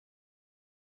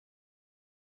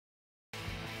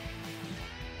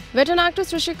Veteran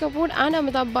actors Rishi Kapoor and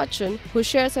Amitabh Bachchan, who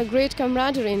shares a great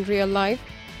camaraderie in real life,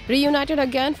 reunited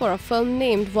again for a film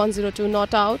named 102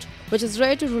 Not Out, which is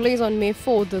ready to release on May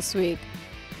 4 this week.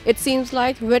 It seems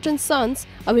like veteran sons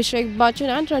Abhishek Bachchan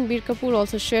and Ranbir Kapoor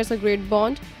also shares a great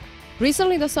bond.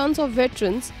 Recently, the sons of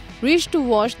veterans reached to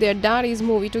watch their daddy's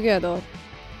movie together,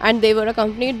 and they were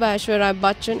accompanied by Aishwarya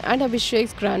Bachchan and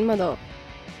Abhishek's grandmother.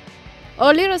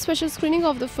 Earlier, a special screening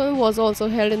of the film was also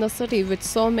held in the city, which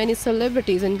saw many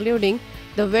celebrities including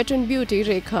the veteran beauty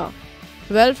Rekha.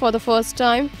 Well, for the first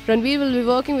time, Ranbir will be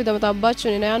working with Amitabh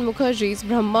Bachchan in Ayan Mukherji's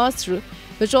Brahmastra,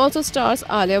 which also stars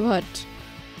Alia Bhatt.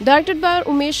 Directed by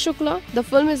Umesh Shukla, the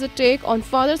film is a take on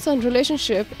father-son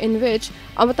relationship in which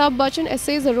Amitabh Bachchan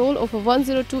essays the role of a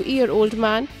 102-year-old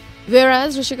man,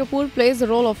 whereas Rishi Kapoor plays the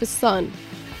role of his son.